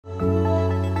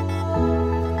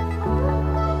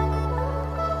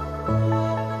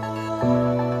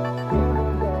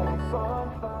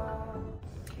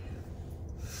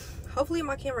hopefully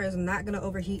my camera is not gonna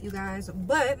overheat, you guys.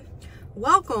 But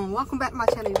welcome back to my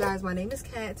channel, you guys. My name is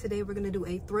Kat. Today we're gonna do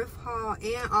a thrift haul,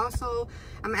 and also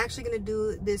I'm actually gonna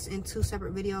do this in 2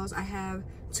 separate videos. I have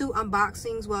 2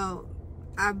 unboxings. Well,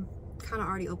 I've kind of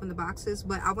already opened the boxes,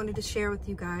 but I wanted to share with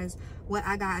you guys what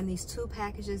I got in these 2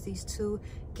 packages, these 2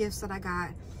 gifts that I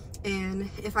got. And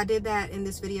if I did that in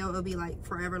this video, it'll be like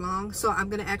forever long. So I'm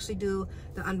gonna actually do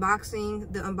the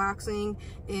unboxing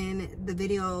in the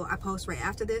video I post right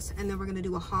after this, and then we're gonna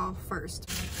do a haul first.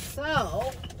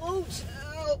 So, oh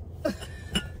child,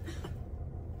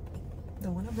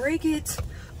 don't want to break it.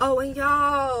 Oh, and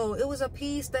y'all, it was a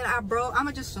piece that I broke. I'm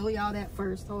gonna just show y'all that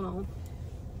first. Hold on,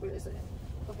 where is it?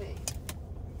 Okay,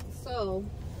 so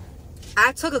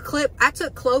I took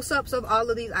close-ups of all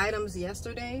of these items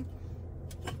yesterday.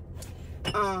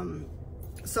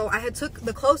 So I had took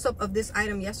the close-up of this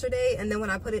item yesterday, and then when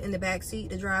I put it in the back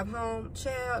seat to drive home,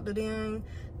 child,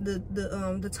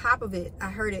 the top of it, I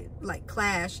heard it like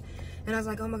clash, and I was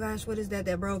like, oh my gosh, what is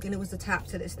that broke? And it was the top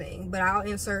to this thing. But I'll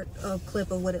insert a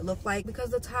clip of what it looked like, because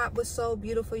the top was so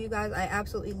beautiful, you guys. I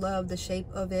absolutely love the shape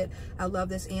of it. I love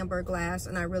this amber glass,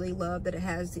 and I really love that it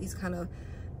has these kind of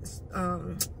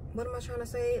what am I trying to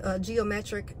say, a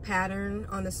geometric pattern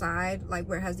on the side, like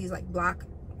where it has these like block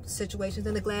situations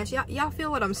in the glass. Y'all feel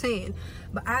what I'm saying?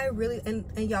 But I really, and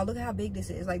y'all, look at how big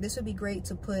this is. Like, this would be great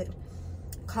to put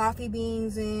coffee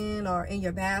beans in, or in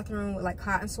your bathroom with like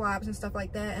cotton swabs and stuff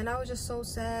like that. And I was just so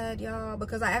sad, y'all,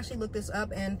 because I actually looked this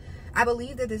up, and I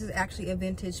believe that this is actually a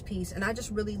vintage piece, and I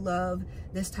just really love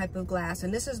this type of glass.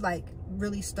 And this is like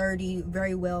really sturdy,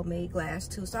 very well made glass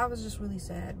too. So I was just really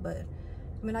sad. But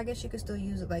I mean, I guess you could still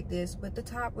use it like this. But the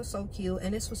top was so cute,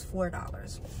 and this was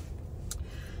 $4.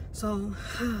 So,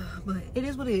 but it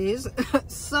is what it is.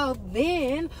 So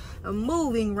then,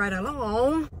 moving right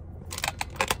along.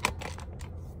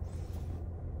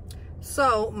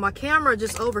 So my camera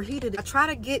just overheated. I try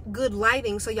to get good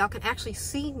lighting so y'all can actually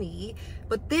see me,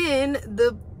 but then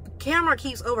the camera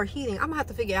keeps overheating. I'm gonna have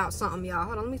to figure out something, y'all.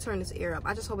 Hold on, let me turn this air up.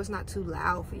 I just hope it's not too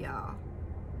loud for y'all.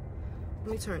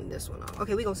 Let me turn this one off.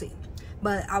 Okay, we gonna see.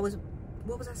 But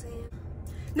what was I saying?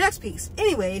 Next piece.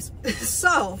 Anyways,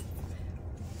 so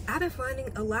I've been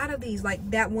finding a lot of these,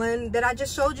 like that one that I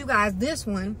just showed you guys, this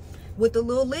one with the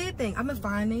little lid thing. I've been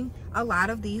finding a lot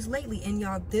of these lately, and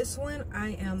y'all, this one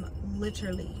I am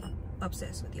literally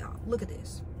obsessed with, y'all. Look at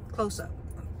this close up.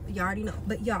 You already know,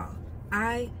 but y'all,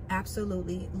 I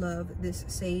absolutely love this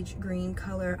sage green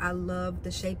color. I love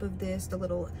the shape of this, the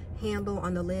little handle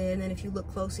on the lid, and if you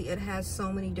look closely, it has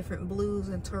so many different blues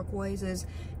and turquoises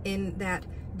in that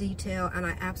detail, and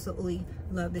I absolutely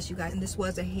love this, you guys. And this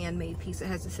was a handmade piece. It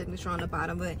has the signature on the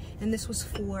bottom of it, and this was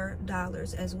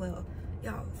 $4 as well,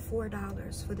 y'all.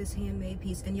 $4 for this handmade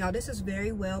piece. And y'all, this is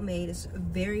very well made. It's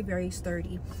very, very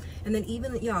sturdy. And then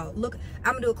even, y'all, look,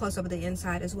 I'm gonna do a close-up of the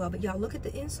inside as well, but y'all, look at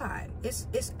the inside. It's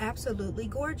absolutely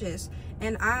gorgeous.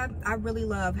 And I really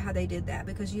love how they did that,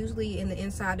 because usually in the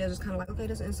inside they're just kind of like, okay,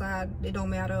 this inside, it don't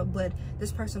matter. But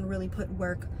this person really put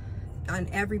work on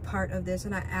every part of this,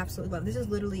 and I absolutely love it. This is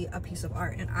literally a piece of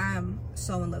art, and I am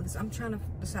so in love with this. I'm trying to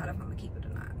decide if I'm gonna keep it or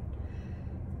not.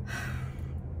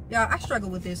 Y'all, I struggle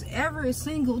with this every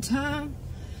single time,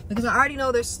 because I already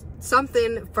know there's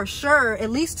something for sure,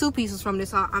 at least 2 pieces from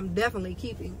this haul I'm definitely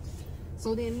keeping.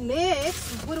 So then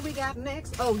next, what do we got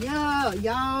next? Oh yeah,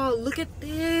 y'all, look at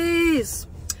this.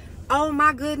 Oh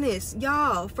my goodness,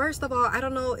 y'all. First of all, I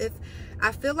don't know if,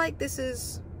 I feel like this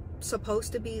is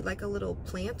supposed to be like a little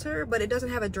planter, but it doesn't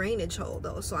have a drainage hole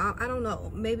though, so I don't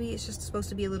know, maybe it's just supposed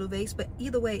to be a little vase. But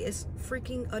either way, it's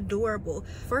freaking adorable.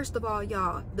 First of all,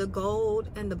 y'all, the gold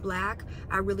and the black,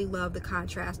 I really love the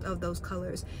contrast of those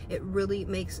colors. It really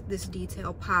makes this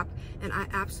detail pop, and I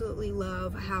absolutely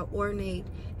love how ornate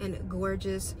and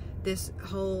gorgeous this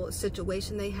whole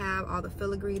situation they have, all the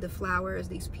filigree, the flowers,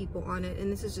 these people on it,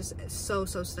 and this is just so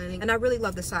stunning. And I really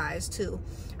love the size too.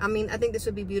 I mean, I think this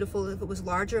would be beautiful if it was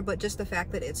larger, but just the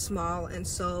fact that it's small and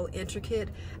so intricate,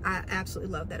 I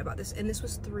absolutely love that about this. And this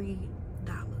was $3,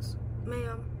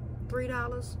 ma'am,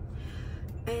 $3,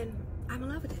 and I'm in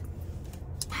love with it.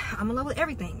 I'm in love with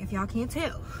everything, if y'all can't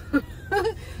tell.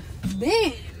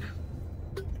 Then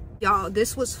y'all,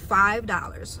 this was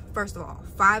 $5. First of all,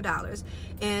 $5,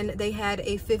 and they had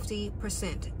a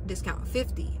 50%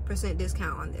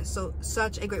 discount on this. So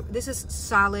such a great, this is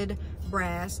solid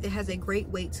brass. It has a great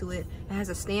weight to it. It has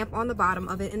a stamp on the bottom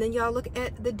of it. And then y'all, look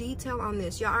at the detail on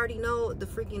this. Y'all already know the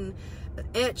freaking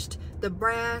etched, the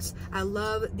brass. I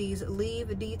love these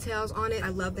leaf details on it. I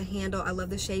love the handle. I love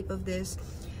the shape of this.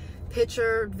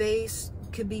 Picture vase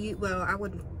could be, well, I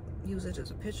wouldn't use it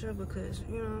as a picture because,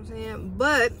 you know what I'm saying,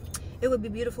 but It would be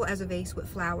beautiful as a vase with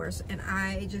flowers, and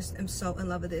I just am so in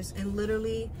love with this. And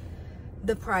literally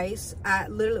the price,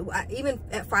 even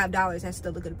at $5, that's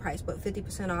still a good price, but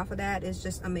 50% off of that is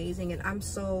just amazing. And I'm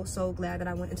so glad that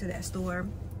I went into that store.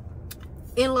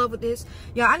 In love with this,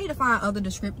 y'all. I need to find other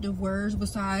descriptive words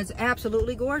besides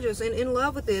absolutely gorgeous and in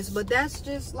love with this, but that's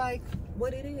just like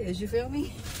what it is, you feel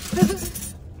me?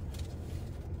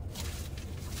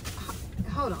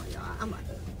 Hold on, y'all.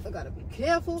 I gotta be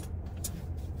careful.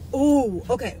 Ooh,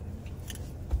 okay,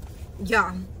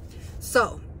 yeah.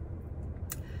 So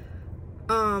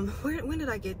when did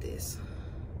I get this?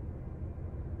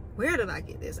 Where did I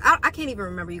get this? I can't even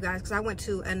remember, you guys, because I went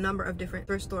to a number of different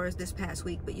thrift stores this past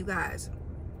week. But you guys,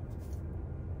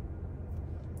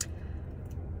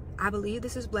 I believe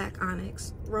this is black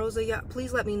onyx. Rosa, y'all,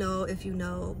 please let me know if you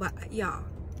know. But y'all,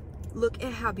 look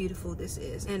at how beautiful this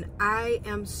is. And I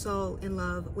am so in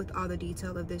love with all the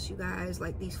detail of this, you guys.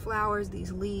 Like these flowers,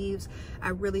 these leaves. I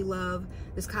really love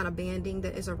this kind of banding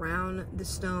that is around the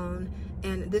stone.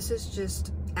 And this is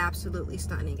just absolutely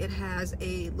stunning. It has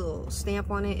a little stamp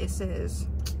on it. It says,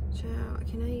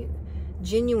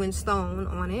 genuine stone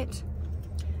on it.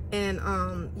 And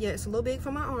yeah, it's a little big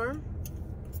for my arm,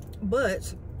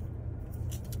 but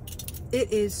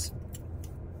it is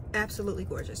absolutely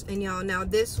gorgeous. And y'all, now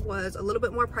this was a little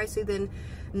bit more pricey than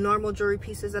normal jewelry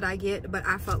pieces that I get, but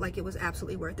I felt like it was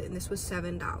absolutely worth it. And this was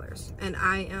 $7, and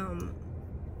I am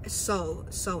so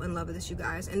in love with this, you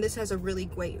guys. And this has a really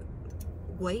great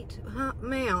weight,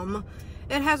 ma'am.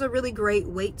 It has a really great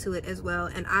weight to it as well.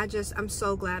 And I'm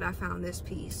so glad I found this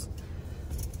piece.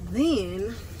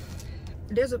 Then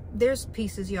there's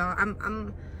pieces, y'all.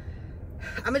 I'm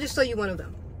gonna just show you one of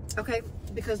them, okay?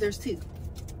 Because there's two.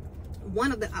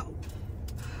 One of the hold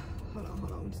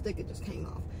on, the sticker just came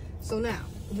off. So now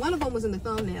one of them was in the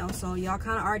thumbnail, so y'all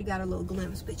kind of already got a little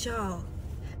glimpse. But y'all,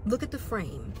 look at the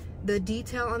frame. The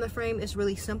detail on the frame is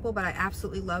really simple, but I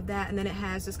absolutely love that. And then it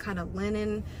has this kind of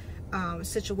linen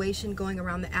situation going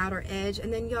around the outer edge.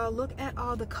 And then y'all, look at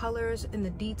all the colors and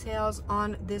the details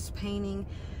on this painting.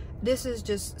 This is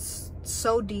just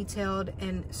so detailed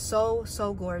and so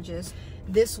gorgeous.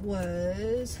 This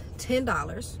was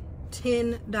 $10.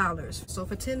 So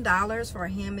for $10 for a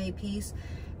handmade piece,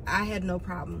 I had no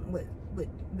problem with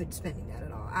spending that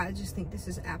at all. I just think this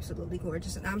is absolutely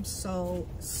gorgeous, and I'm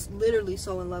literally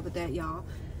so in love with that, y'all.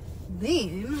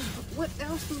 Then what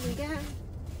else do we got?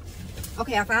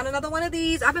 Okay, I found another one of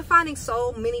these. I've been finding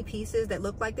so many pieces that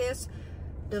look like this.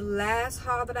 The last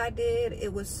haul that I did,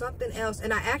 it was something else,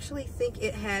 and I actually think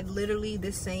it had literally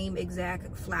the same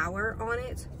exact flower on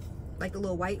it, like the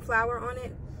little white flower on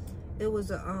it. It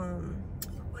was a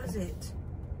what was it?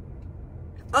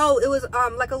 Oh, it was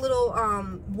like a little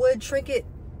wood trinket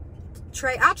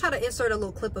tray. I'll try to insert a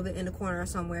little clip of it in the corner or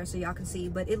somewhere so y'all can see,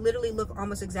 but it literally looked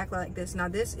almost exactly like this. Now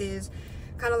this is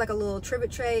kind of like a little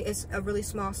trivet tray. It's a really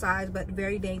small size, but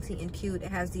very dainty and cute.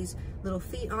 It has these little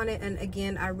feet on it, and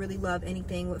again, I really love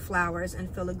anything with flowers and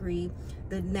filigree,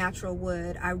 the natural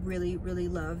wood. I really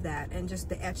love that, and just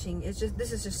the etching.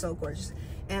 This is just so gorgeous.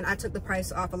 And I took the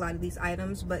price off a lot of these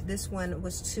items, but this one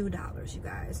was $2, you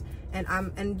guys.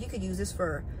 And you could use this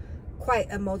for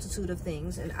quite a multitude of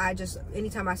things. And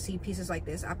anytime I see pieces like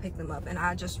this, I pick them up, and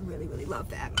I just really love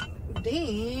that.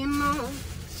 Then,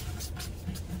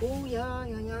 oh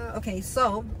yeah. Okay,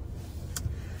 so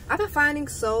I've been finding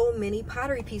so many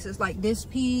pottery pieces, like this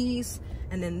piece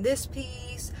and then this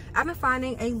piece. I've been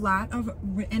finding a lot of,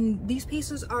 and these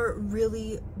pieces are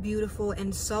really beautiful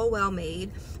and so well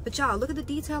made. But y'all, look at the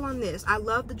detail on this. I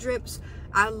love the drips.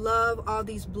 I love all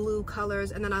these blue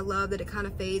colors, and then I love that it kind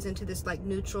of fades into this like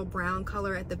neutral brown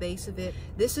color at the base of it.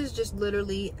 This is just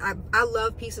literally, I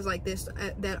love pieces like this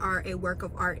that are a work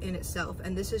of art in itself,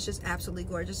 and this is just absolutely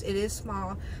gorgeous. It is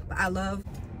small, but I love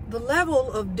the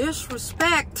level of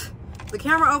disrespect. The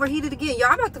camera overheated again. Y'all,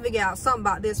 I'm about to figure out something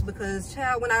about this, because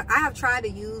child, when I have tried to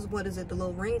use, what is it, the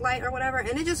little ring light or whatever,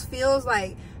 and it just feels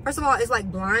like, first of all, it's like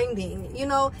blinding, you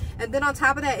know, and then on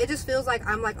top of that, it just feels like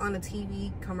I'm like on a TV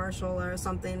commercial or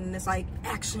something, and it's like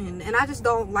action, and I just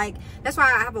don't like, that's why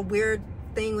I have a weird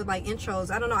thing with like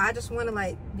intros. I don't know, I just want to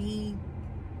like be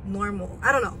normal.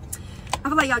 I don't know, I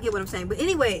feel like y'all get what I'm saying. But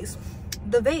anyways,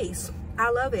 the vase, I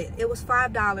love it. It was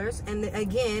 $5, and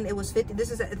again, it was 50.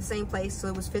 This is at the same place, so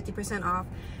it was 50% off,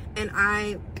 and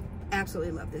I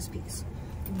absolutely love this piece.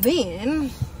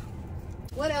 Then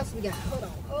what else we got? Hold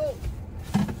on.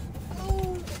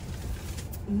 Oh,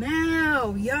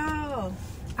 now y'all,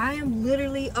 I am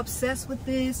literally obsessed with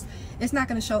this. It's not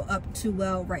going to show up too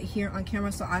well right here on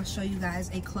camera, so I'll show you guys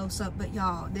a close-up. But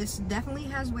y'all, this definitely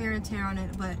has wear and tear on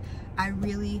it, but I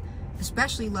really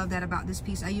especially love that about this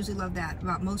piece. I usually love that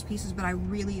about most pieces, but I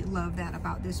really love that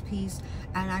about this piece,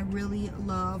 and I really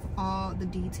love all the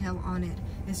detail on it.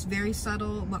 It's very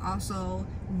subtle, but also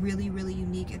really, really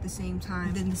unique at the same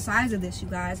time. Then the size of this, you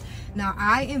guys. Now,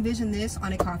 I envision this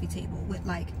on a coffee table with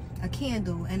like a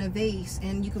candle and a vase,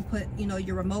 and you can put, you know,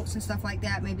 your remotes and stuff like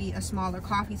that, maybe a smaller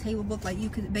coffee table book. Like, you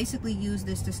could basically use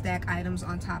this to stack items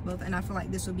on top of, and I feel like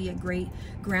this would be a great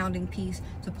grounding piece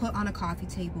to put on a coffee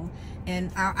table.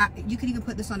 And you could even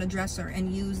put this on a dresser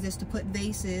and use this to put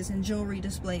vases and jewelry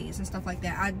displays and stuff like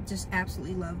that. I just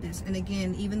absolutely love this. And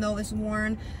again, even though it's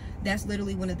worn, that's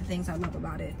literally one of the things I love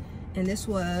about it. And this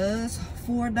was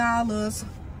 $4.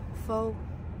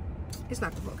 It's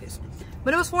not the focus,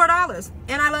 but it was $4,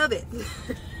 and I love it.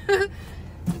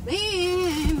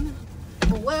 Then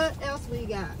what else we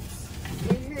got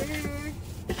in here?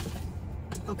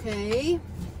 Okay,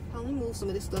 let me move some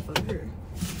of this stuff over here.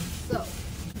 So,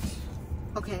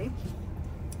 okay,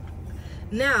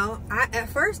 now at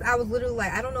first I was literally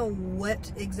like, I don't know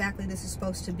what exactly this is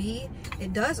supposed to be.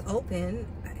 It does open,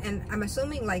 and I'm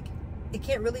assuming like it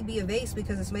can't really be a vase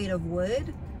because it's made of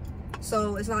wood.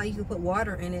 So it's not like you can put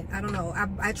water in it. I don't know.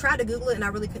 I tried to Google it, and I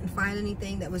really couldn't find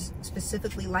anything that was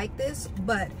specifically like this.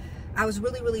 But I was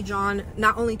really, really drawn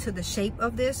not only to the shape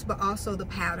of this, but also the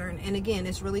pattern. And again,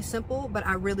 it's really simple, but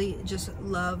I really just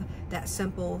love that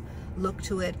simple look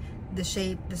to it. The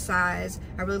shape, the size.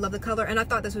 I really love the color. And I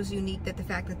thought this was unique, that the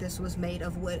fact that this was made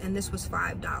of wood, and this was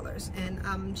 $5. And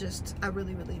I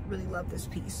really, really, really love this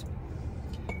piece.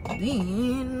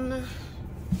 Then...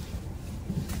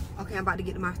 okay, I'm about to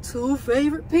get to my 2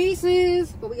 favorite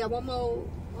pieces, but we got one more,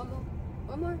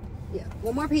 yeah,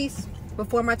 one more piece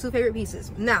before my 2 favorite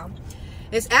pieces. Now,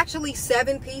 it's actually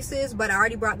 7 pieces, but I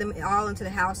already brought them all into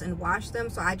the house and washed them,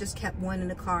 so I just kept one in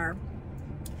the car.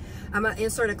 I'm gonna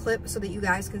insert a clip so that you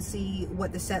guys can see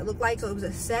what the set looked like. So it was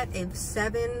a set of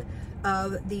 7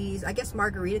 of these, I guess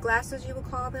margarita glasses you would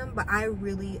call them, but I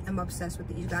really am obsessed with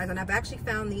these, guys. And I've actually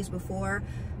found these before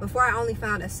I only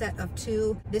found a set of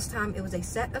 2. This time it was a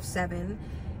set of 7.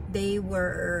 They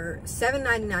were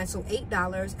 $7.99, so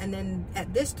 $8. And then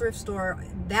at this thrift store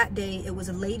that day, it was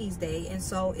a ladies' day, and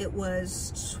so it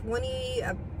was 20,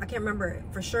 I can't remember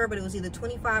for sure, but it was either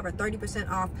 25 or 30%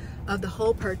 off of the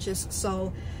whole purchase.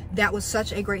 So that was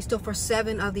such a great steal for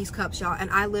 7 of these cups, y'all. And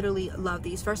I literally love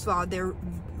these. First of all, they're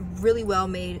really well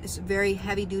made. It's very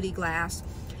heavy duty glass.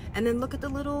 And then look at the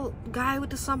little guy with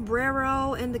the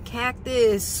sombrero and the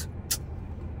cactus.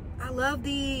 I love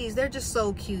these. They're just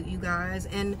so cute, you guys.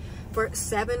 And for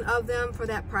 7 of them for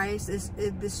that price,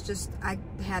 I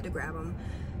had to grab them.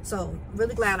 So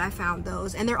really glad I found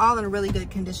those. And they're all in a really good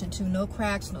condition too. No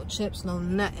cracks, no chips, no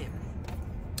nothing.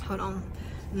 Hold on.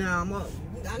 Now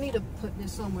I need to put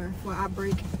this somewhere before I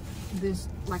break this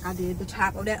like I did the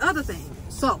top of that other thing.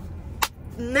 So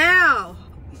now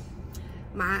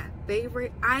my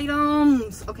favorite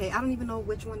items. Okay, I don't even know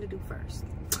which one to do first.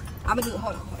 I'm gonna do,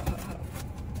 hold on.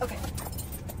 Okay,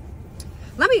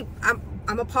 I'm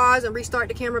gonna pause and restart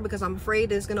the camera because I'm afraid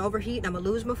that it's gonna overheat and I'm gonna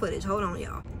lose my footage. Hold on,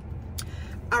 y'all.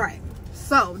 All right,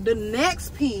 so the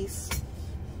next piece,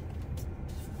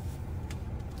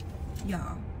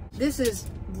 y'all, this is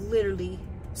literally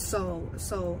so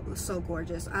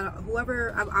gorgeous. I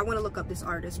want to look up this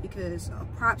artist because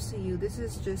props to you. This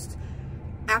is just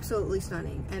absolutely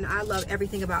stunning, and I love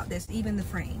everything about this, even the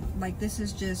frame. Like, this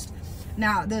is just,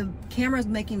 now the camera's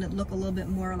making it look a little bit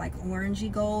more like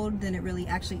orangey gold than it really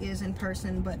actually is in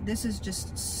person, but this is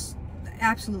just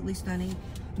absolutely stunning.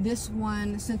 This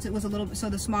one, since it was a little bit, so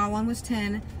the small one was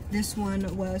 10, this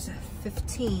one was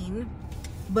 15,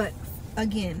 but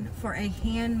again, for a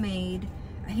hand-painted,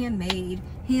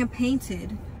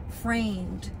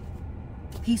 framed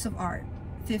piece of art,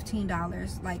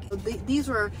 $15. Like, these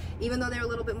were, even though they're a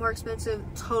little bit more expensive,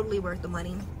 totally worth the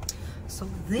money. So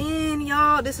then,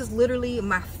 y'all, this is literally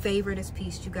my favoriteest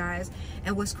piece, you guys.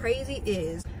 And what's crazy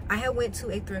is I had went to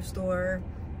a thrift store,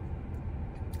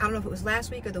 I don't know if it was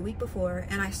last week or the week before,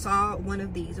 and I saw one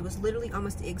of these. It was literally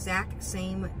almost the exact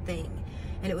same thing,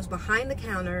 and it was behind the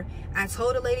counter. I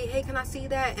told a lady, hey, can I see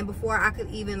that? And before I could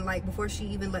even, like, before she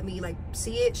even let me, like,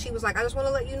 see it, she was like, I just want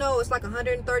to let you know it's like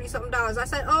 $130 something. I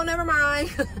said, oh, never mind.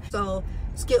 So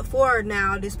skip forward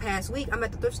now, this past week, I'm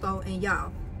at the thrift store, and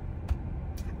y'all,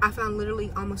 I found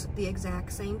literally almost the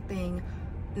exact same thing.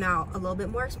 Now, a little bit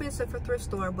more expensive for thrift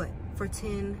store, but for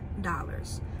 $10.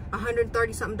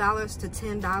 $130 something to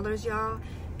 $10, y'all.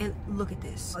 And look at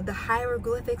this, the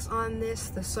hieroglyphics on this,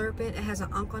 the serpent, it has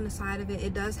an unk on the side of it.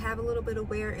 It does have a little bit of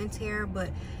wear and tear,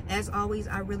 but as always,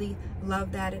 I really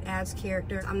love that. It adds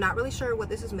character. I'm not really sure what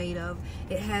this is made of.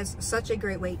 It has such a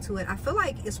great weight to it. I feel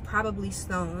like it's probably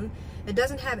stone. It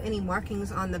doesn't have any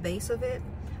markings on the base of it,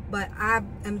 but I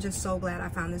am just so glad I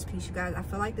found this piece, you guys. I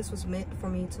feel like this was meant for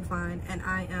me to find, and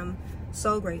I am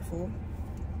so grateful.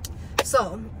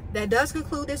 So that does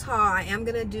conclude this haul. I am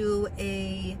gonna do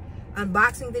a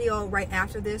unboxing video right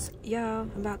after this. Yeah,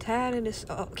 I'm about tired of this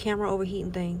camera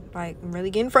overheating thing. Like, I'm really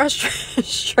getting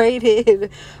frustrated.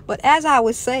 But as I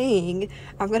was saying,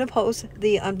 I'm gonna post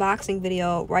the unboxing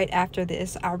video right after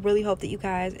this. I really hope that you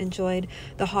guys enjoyed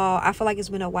the haul. I feel like it's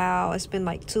been a while. It's been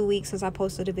like 2 weeks since I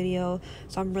posted a video,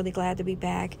 so I'm really glad to be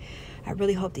back. I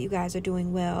really hope that you guys are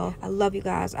doing well. I love you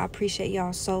guys. I appreciate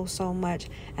y'all so much,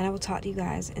 and I will talk to you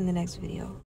guys in the next video.